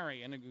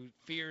libertarian who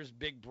fears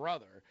Big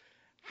Brother,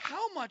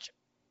 how much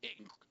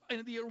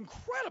the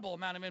incredible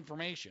amount of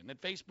information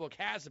that Facebook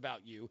has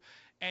about you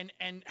and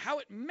how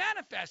it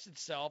manifests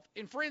itself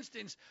in, for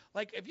instance,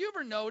 like, have you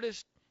ever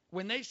noticed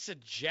when they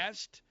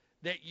suggest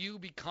that you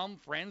become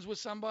friends with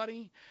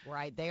somebody?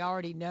 Right. They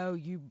already know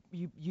you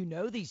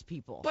know these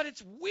people. But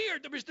it's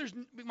weird. There's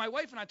my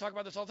wife and I talk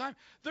about this all the time.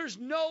 There's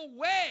no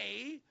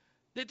way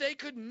that they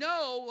could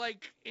know,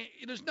 like,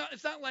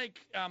 it's not like,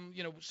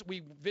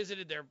 we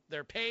visited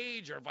their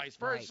page or vice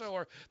versa, Right.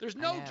 or there's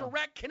no know.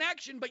 direct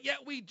connection, but yet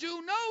we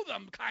do know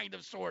them, kind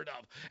of, sort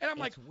of. And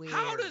I'm It's like,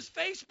 how weird. does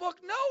Facebook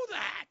know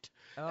that?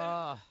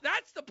 Ugh.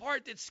 That's the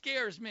part that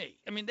scares me.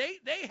 I mean, they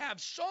have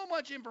so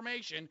much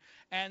information,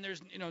 and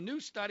there's new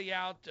study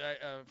out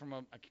from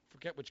I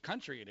forget which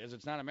country it is.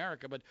 It's not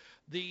America, but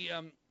the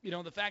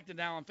the fact that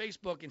now on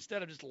Facebook,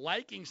 instead of just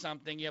liking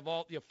something, you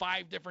have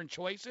 5 different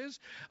choices.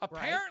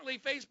 Apparently,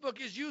 Facebook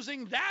is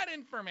using that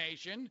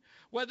information,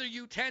 whether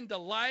you tend to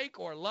like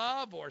or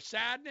love or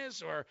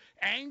sadness or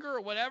anger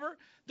or whatever.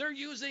 They're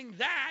using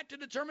that to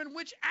determine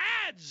which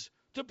ads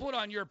to put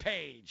on your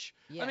page.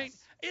 Yes. I mean,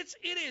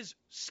 it is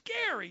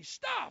scary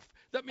stuff.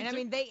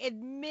 They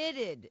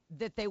admitted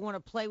that they want to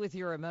play with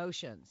your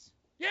emotions.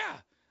 Yeah.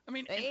 I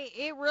mean,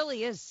 It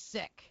really is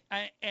sick.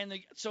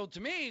 so to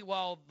me,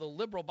 while the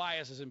liberal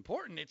bias is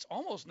important, it's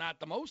almost not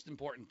the most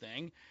important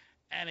thing.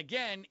 And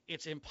again,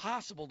 it's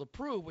impossible to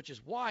prove, which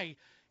is why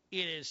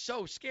it is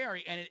so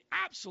scary, and it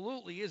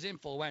absolutely is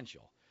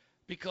influential,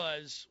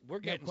 because we're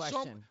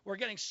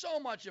getting so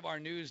much of our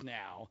news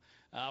now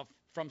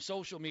from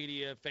social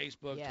media,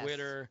 Facebook, Yes.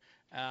 Twitter,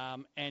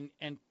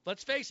 and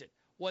let's face it,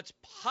 what's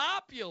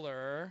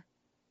popular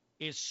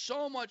is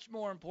so much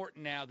more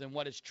important now than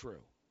what is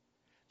true.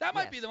 That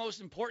might be Yes. the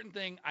most important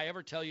thing I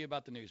ever tell you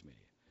about the news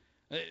media.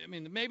 I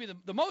mean, maybe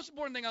the most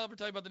important thing I'll ever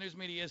tell you about the news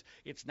media is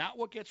it's not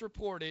what gets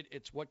reported,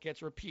 it's what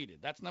gets repeated.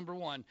 That's number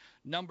one.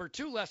 Number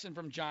 2 lesson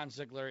from John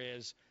Ziegler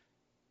is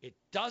it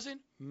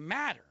doesn't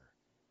matter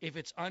if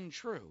it's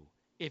untrue,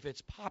 if it's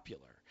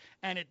popular.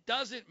 And it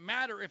doesn't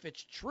matter if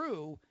it's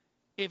true,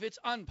 if it's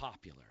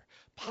unpopular.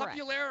 Correct.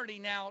 Popularity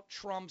now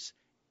trumps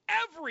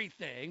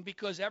everything,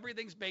 because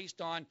everything's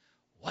based on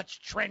what's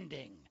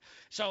trending.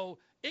 So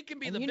it can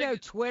be and the you big. know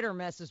Twitter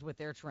messes with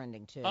their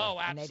trending too. Oh,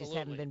 absolutely. And they just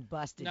haven't been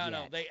busted no, yet.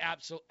 No, they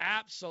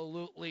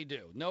absolutely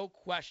do. No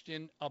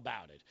question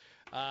about it.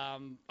 All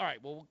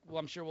right, well,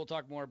 I'm sure we'll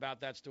talk more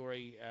about that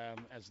story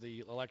as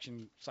the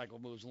election cycle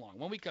moves along.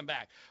 When we come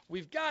back,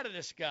 we've got to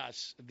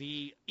discuss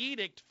the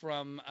edict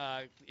from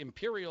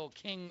Imperial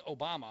King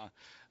Obama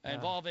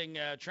involving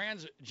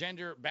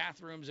transgender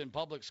bathrooms in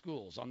public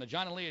schools on the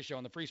John and Leah Show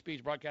on the Free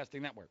Speech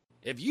Broadcasting Network.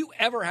 If you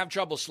ever have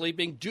trouble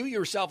sleeping, do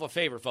yourself a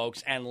favor,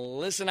 folks, and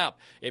listen up.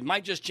 It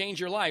might just change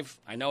your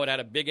life. I know it had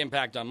a big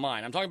impact on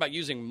mine. I'm talking about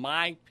using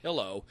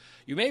MyPillow.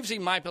 You may have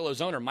seen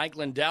MyPillow's owner, Mike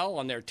Lindell,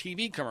 on their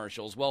TV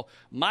commercials. Well,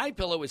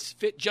 MyPillow is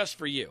fit just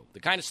for you, the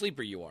kind of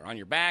sleeper you are, on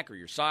your back or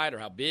your side or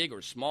how big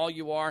or small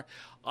you are.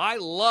 I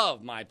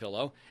love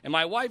MyPillow, and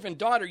my wife and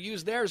daughter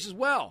use theirs as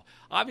well.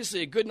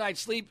 Obviously, a good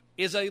night's sleep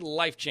is a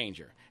life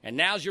changer. And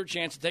now's your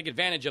chance to take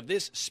advantage of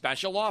this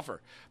special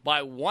offer.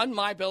 Buy one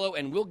MyPillow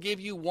and we'll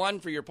give you one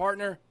for your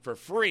partner for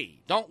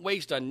free. Don't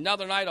waste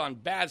another night on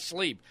bad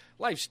sleep.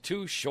 Life's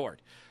too short.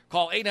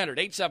 Call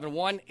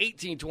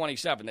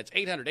 800-871-1827. That's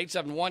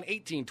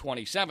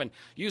 800-871-1827.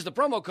 Use the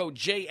promo code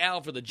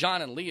JL for the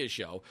John and Leah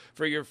Show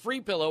for your free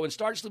pillow and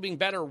start sleeping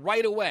better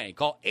right away.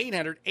 Call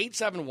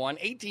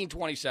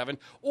 800-871-1827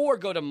 or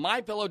go to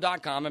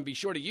mypillow.com and be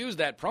sure to use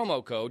that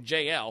promo code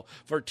JL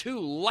for 2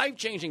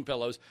 life-changing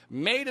pillows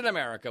made in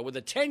America with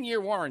a 10-year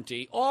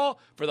warranty,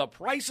 all for the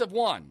price of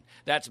one.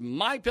 That's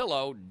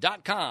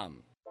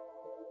mypillow.com.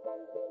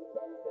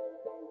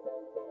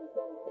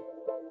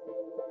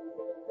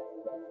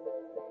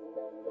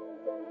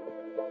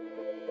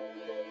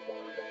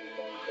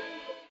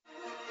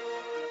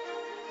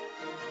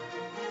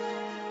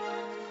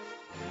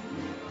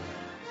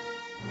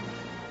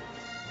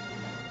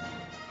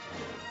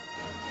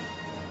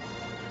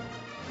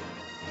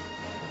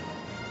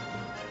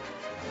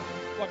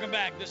 Welcome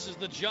back. This is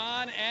the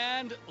John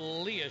and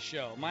Leah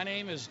Show. My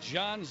name is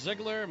John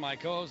Ziegler. My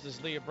co-host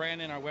is Leah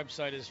Brandon. Our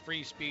website is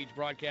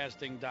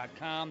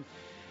freespeechbroadcasting.com.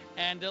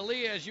 And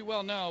Leah, as you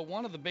well know,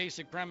 one of the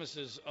basic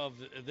premises of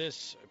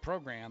this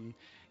program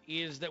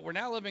is that we're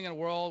now living in a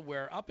world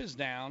where up is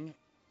down,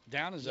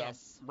 down is up,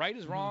 right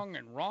is wrong,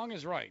 and wrong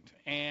is right.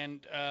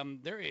 And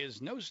there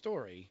is no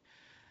story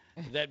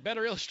that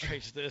better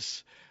illustrates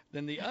this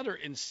than the utter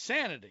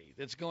insanity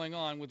that's going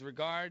on with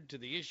regard to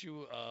the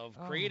issue of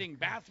creating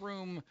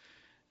bathroom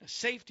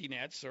safety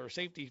nets or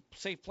safe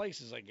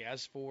places, I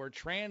guess, for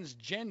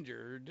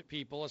transgendered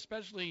people,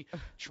 especially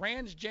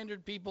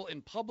transgendered people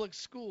in public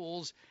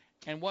schools,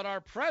 and what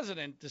our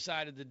president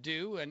decided to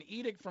do, an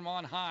edict from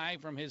on high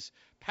from his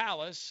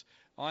palace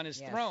on his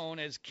throne,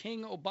 as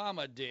King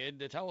Obama did.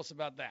 To tell us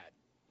about that.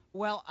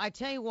 Well, I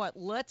tell you what,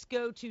 let's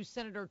go to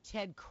Senator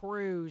Ted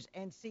Cruz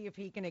and see if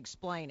he can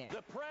explain it.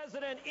 The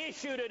president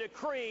issued a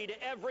decree to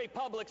every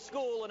public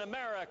school in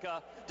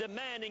America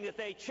demanding that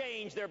they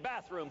change their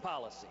bathroom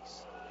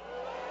policies.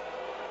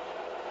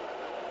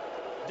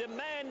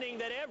 Demanding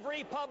that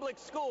every public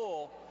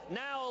school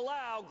now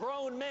allow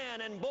grown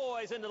men and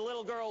boys into the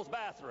little girl's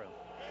bathroom.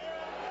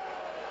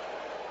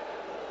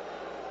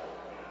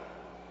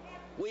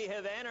 We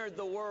have entered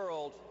the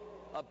world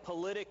of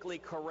politically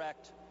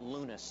correct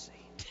lunacy.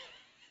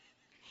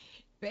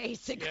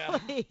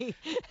 Basically. Yeah.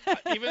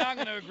 Even I'm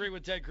going to agree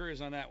with Ted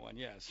Cruz on that one,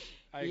 yes.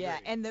 I agree. Yeah,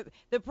 and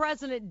the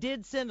president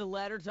did send a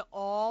letter to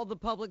all the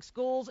public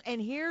schools,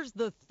 and here's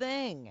the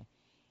thing.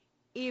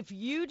 If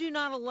you do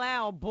not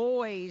allow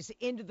boys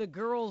into the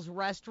girls'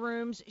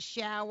 restrooms,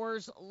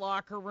 showers,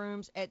 locker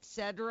rooms,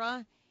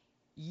 etc.,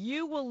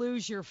 you will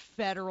lose your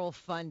federal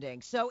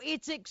funding. So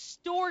it's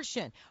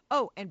extortion.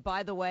 Oh, and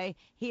by the way,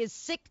 he has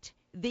sicked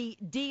the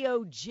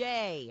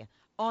DOJ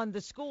on the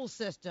school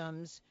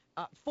systems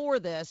for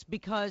this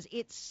because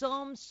it's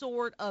some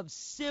sort of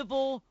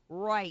civil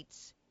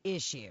rights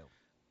issue.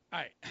 All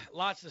right,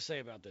 lots to say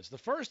about this. The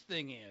first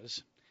thing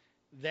is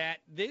that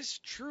this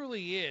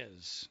truly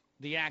is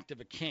the act of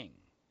a king,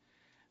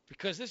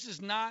 because this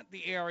is not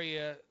the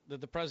area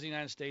that the President of the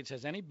United States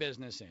has any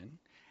business in,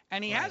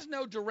 and he has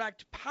no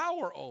direct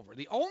power over.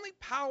 The only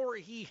power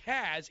he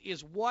has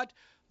is what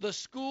the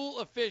school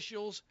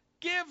officials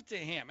give to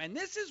him. And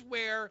this is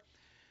where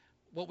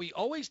what we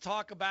always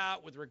talk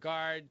about with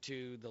regard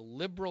to the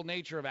liberal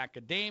nature of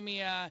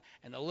academia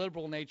and the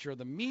liberal nature of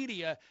the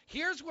media,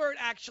 here's where it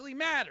actually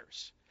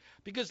matters.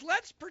 Because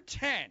let's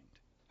pretend,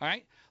 all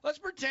right, let's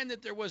pretend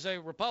that there was a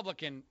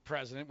Republican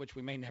president, which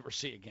we may never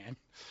see again.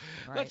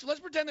 Right.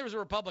 Let's pretend there was a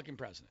Republican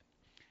president.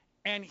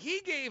 And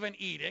he gave an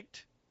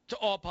edict to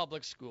all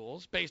public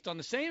schools based on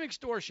the same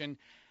extortion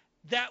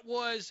that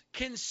was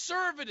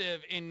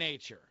conservative in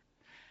nature.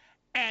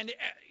 And,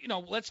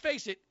 let's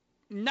face it,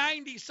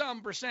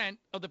 90-some%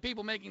 of the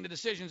people making the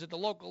decisions at the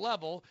local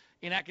level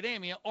in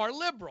academia are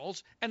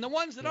liberals, and the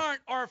ones that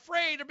aren't are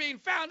afraid of being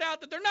found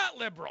out that they're not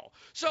liberal.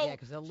 So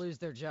because they'll lose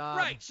their job.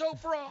 Right. So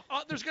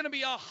there's going to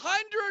be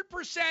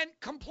 100%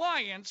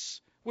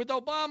 compliance with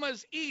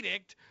Obama's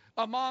edict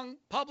among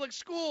public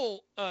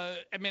school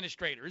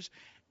administrators,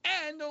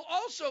 And there'll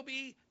also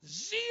be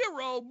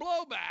zero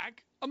blowback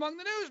among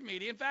the news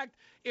media. In fact,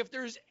 if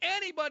there's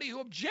anybody who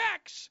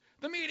objects,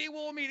 the media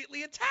will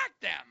immediately attack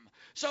them.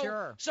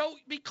 So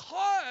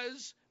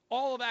because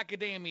all of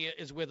academia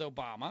is with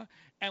Obama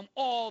and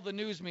all the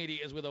news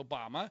media is with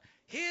Obama,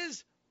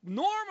 his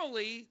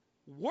normally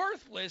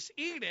worthless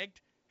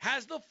edict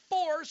has the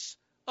force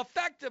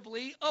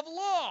effectively of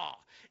law.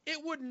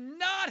 It would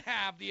not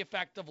have the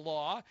effect of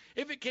law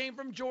if it came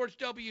from George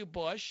W.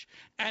 Bush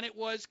and it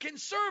was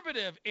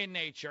conservative in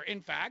nature. In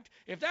fact,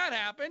 if that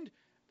happened,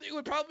 it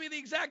would probably be the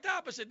exact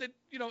opposite, that,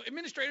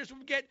 administrators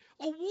would get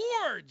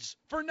awards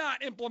for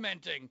not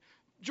implementing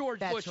George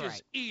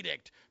Bush's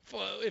edict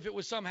if it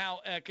was somehow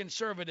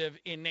conservative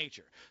in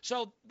nature.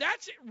 So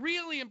that's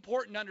really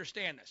important to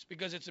understand this,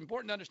 because it's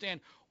important to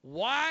understand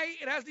why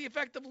it has the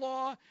effect of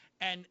law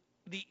and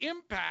the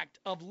impact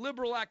of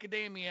liberal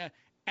academia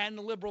and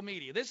the liberal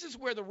media. This is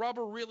where the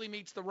rubber really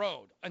meets the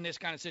road in this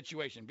kind of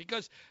situation,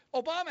 because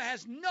Obama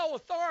has no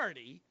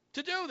authority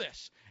to do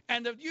this.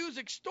 And to use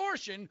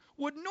extortion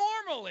would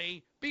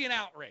normally be an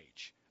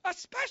outrage,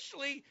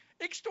 especially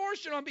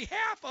extortion on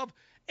behalf of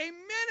a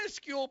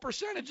minuscule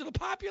percentage of the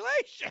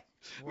population.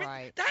 Right.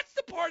 I mean, that's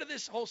the part of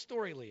this whole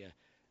story, Leah,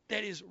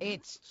 that is...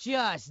 It's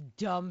just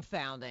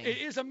dumbfounding. It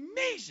is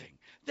amazing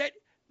that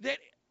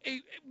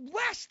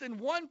less than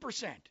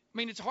 1%. I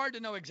mean, it's hard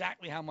to know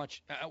exactly how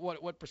much,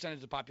 what percentage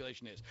of the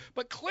population is,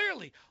 but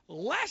clearly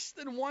less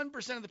than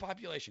 1% of the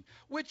population,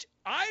 which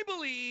I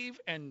believe,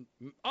 and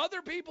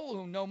other people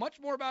who know much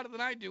more about it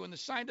than I do in the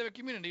scientific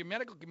community,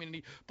 medical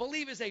community,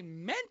 believe is a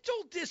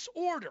mental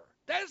disorder.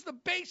 That is the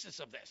basis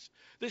of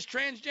this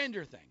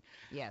transgender thing.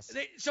 Yes.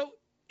 So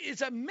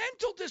it's a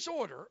mental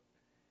disorder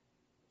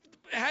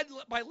had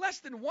by less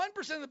than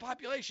 1% of the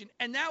population,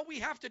 and now we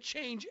have to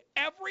change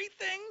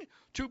everything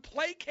to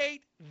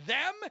placate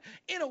them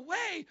in a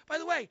way. By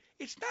the way,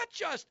 it's not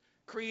just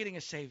creating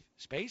a safe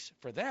space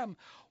for them.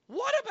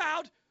 What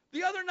about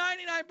the other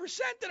 99%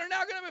 that are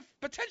now going to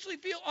potentially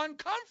feel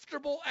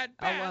uncomfortable at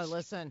best? Oh, well,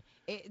 listen,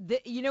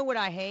 you know what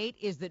I hate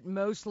is that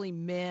mostly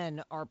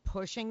men are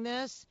pushing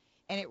this,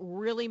 and it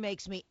really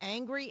makes me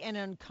angry and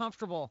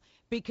uncomfortable,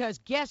 because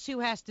guess who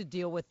has to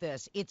deal with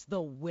this? It's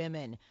the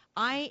women.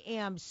 I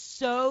am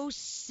so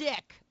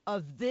sick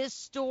of this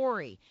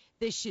story.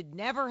 This should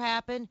never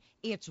happen.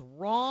 It's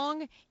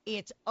wrong.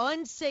 It's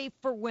unsafe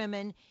for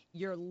women.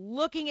 You're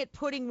looking at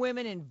putting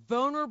women in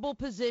vulnerable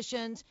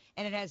positions,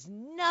 and it has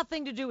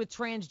nothing to do with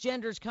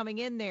transgenders coming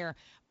in there.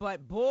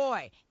 But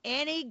boy,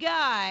 any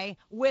guy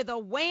with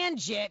a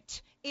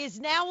wanjit is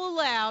now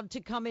allowed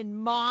to come in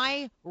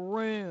my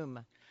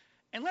room.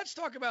 And let's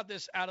talk about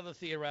this out of the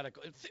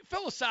theoretical.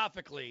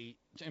 Philosophically,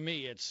 to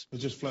me, it's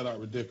just flat out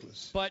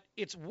ridiculous. But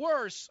it's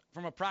worse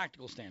from a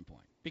practical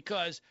standpoint,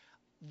 because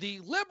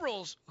the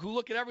liberals who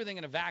look at everything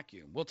in a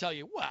vacuum will tell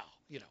you, well,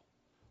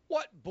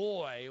 what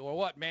boy or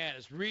what man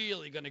is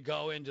really going to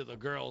go into the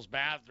girl's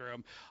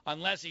bathroom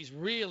unless he's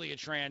really a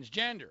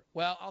transgender?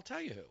 Well, I'll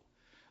tell you who.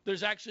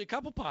 There's actually a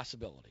couple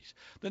possibilities.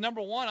 The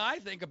number one I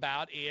think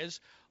about is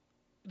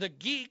the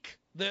geek,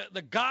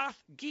 the goth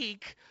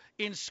geek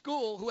in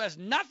school who has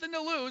nothing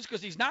to lose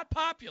because he's not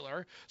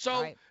popular.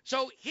 So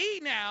he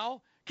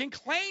now can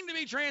claim to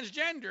be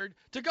transgendered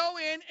to go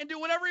in and do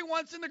whatever he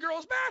wants in the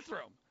girl's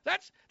bathroom.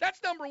 That's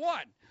number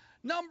one.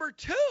 Number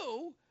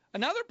two,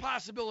 another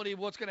possibility of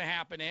what's going to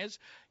happen is,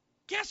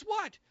 guess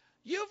what?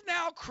 You've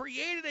now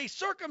created a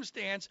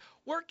circumstance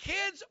where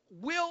kids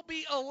will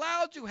be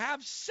allowed to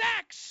have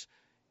sex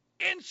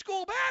in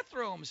school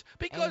bathrooms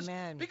because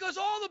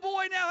all the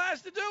boy now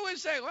has to do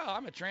is say, well,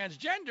 I'm a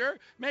transgender,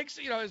 makes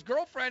his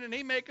girlfriend and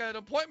he make an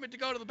appointment to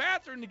go to the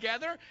bathroom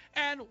together,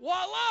 and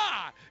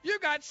voila, you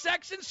got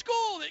sex in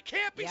school that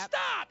can't be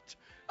stopped.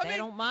 I mean,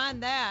 don't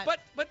mind that.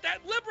 But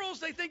that liberals,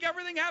 they think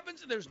everything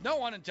happens. There's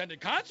no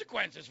unintended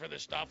consequences for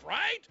this stuff,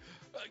 right?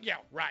 Yeah,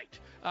 right.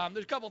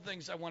 There's a couple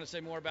things I want to say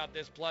more about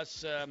this,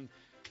 plus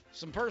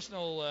some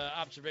personal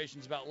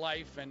observations about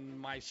life and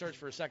my search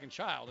for a second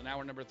child in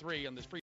hour number 3 on this free